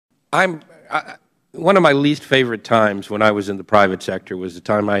One of my least favorite times when I was in the private sector was the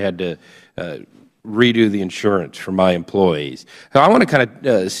time I had to redo the insurance for my employees. So I want to kind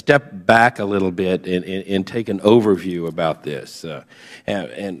of step back a little bit and take an overview about this.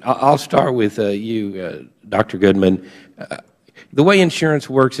 And I'll start with you, Dr. Goodman. The way insurance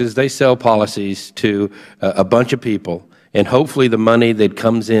works is they sell policies to a bunch of people, and hopefully the money that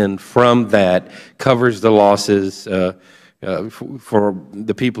comes in from that covers the losses for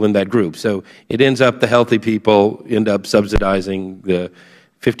the people in that group. So it ends up the healthy people end up subsidizing the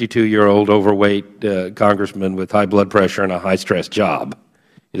 52-year-old overweight congressman with high blood pressure and a high-stress job.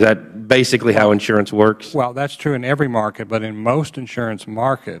 Is that basically how insurance works? Well, that's true in every market, but in most insurance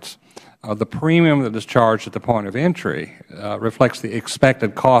markets, the premium that is charged at the point of entry reflects the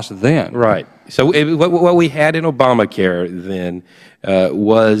expected cost then. Right. So what we had in Obamacare then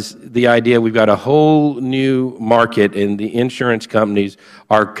was the idea we've got a whole new market, and the insurance companies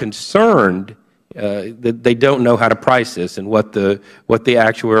are concerned that they don't know how to price this and what the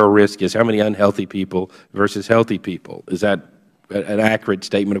actuarial risk is, how many unhealthy people versus healthy people. Is that an accurate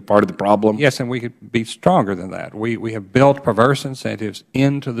statement of part of the problem? Yes, and we could be stronger than that. We have built perverse incentives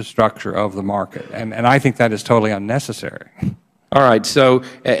into the structure of the market, and I think that is totally unnecessary. All right. So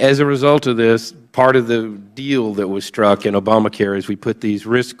as a result of this, part of the deal that was struck in Obamacare is we put these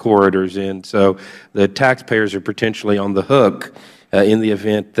risk corridors in, so the taxpayers are potentially on the hook in the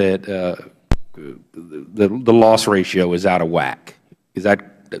event that the loss ratio is out of whack. Is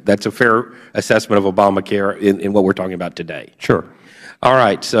that's a fair assessment of Obamacare in what we're talking about today? Sure. All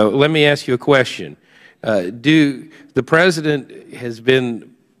right. So let me ask you a question. The President has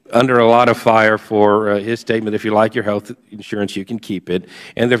been under a lot of fire for his statement, if you like your health insurance, you can keep it.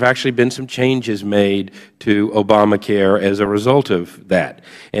 And there have actually been some changes made to Obamacare as a result of that.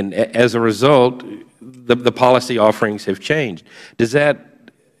 And as a result, the policy offerings have changed. Does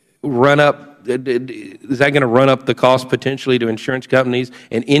that run up? Is that going to run up the cost potentially to insurance companies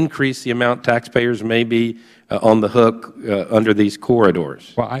and increase the amount taxpayers may be on the hook under these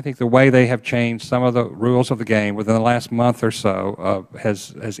corridors? Well, I think the way they have changed some of the rules of the game within the last month or so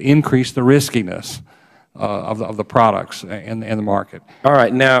has increased the riskiness of the products in the market. All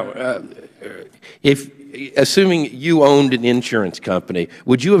right. Now, assuming you owned an insurance company,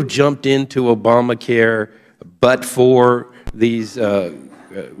 would you have jumped into Obamacare but for these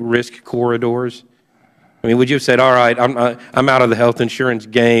risk corridors? I mean, would you have said, all right, I'm out of the health insurance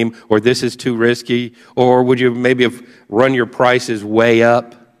game, or this is too risky, or would you maybe have run your prices way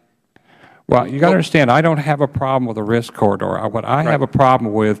up? Well, you got to understand, I don't have a problem with a risk corridor. What I have a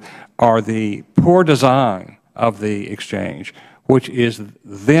problem with are the poor design of the exchange, which is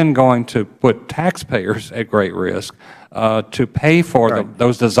then going to put taxpayers at great risk to pay for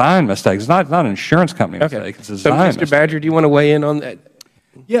those design mistakes. It's not an insurance company mistake, it's a design mistake. Mr. Badger, do you want to weigh in on that?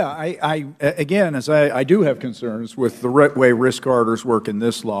 Yeah, again, I do have concerns with the way risk corridors work in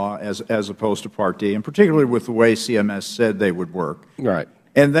this law as opposed to Part D, and particularly with the way CMS said they would work. Right.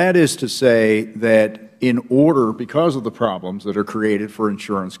 And that is to say that in order, because of the problems that are created for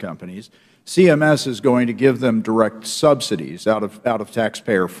insurance companies, CMS is going to give them direct subsidies out of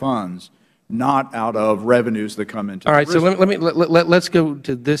taxpayer funds, not out of revenues that come into. All right. So let's go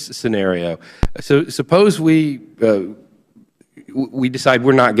to this scenario. So suppose we decide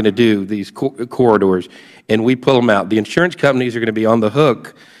we're not going to do these corridors, and we pull them out. The insurance companies are going to be on the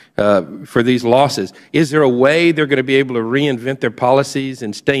hook for these losses. Is there a way they're going to be able to reinvent their policies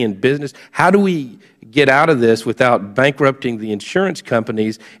and stay in business? How do we get out of this without bankrupting the insurance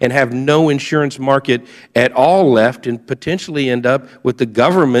companies and have no insurance market at all left, and potentially end up with the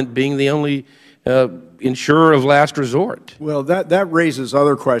government being the only insurer of last resort? Well, that raises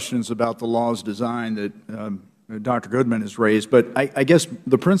other questions about the law's design that Dr. Goodman has raised, but I guess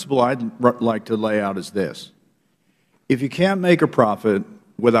the principle I'd like to lay out is this. If you can't make a profit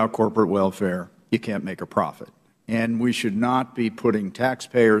without corporate welfare, you can't make a profit. And we should not be putting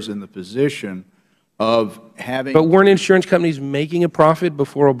taxpayers in the position of having... But weren't insurance companies making a profit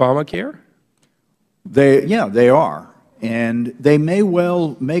before Obamacare? Yeah, they are. And they may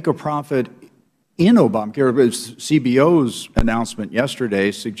well make a profit in Obamacare. CBO's announcement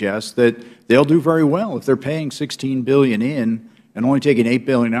yesterday suggests that they'll do very well. If they're paying $16 billion in and only taking $8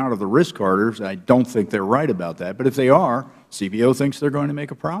 billion out of the risk corridors, I don't think they're right about that. But if they are, CBO thinks they're going to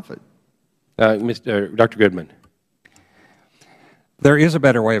make a profit. Dr. Goodman. There is a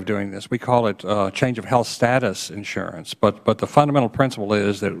better way of doing this. We call it change of health status insurance. But the fundamental principle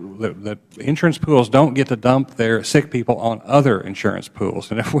is that insurance pools don't get to dump their sick people on other insurance pools.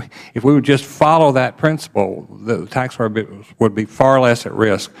 And if we would just follow that principle, the taxpayers would be far less at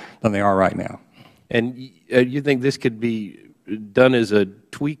risk than they are right now. And you think this could be done as a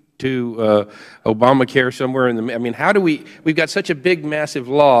tweak to Obamacare somewhere in the, I mean, how do we've got such a big, massive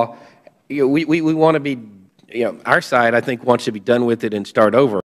law, we want to be, our side, I think, wants to be done with it and start over.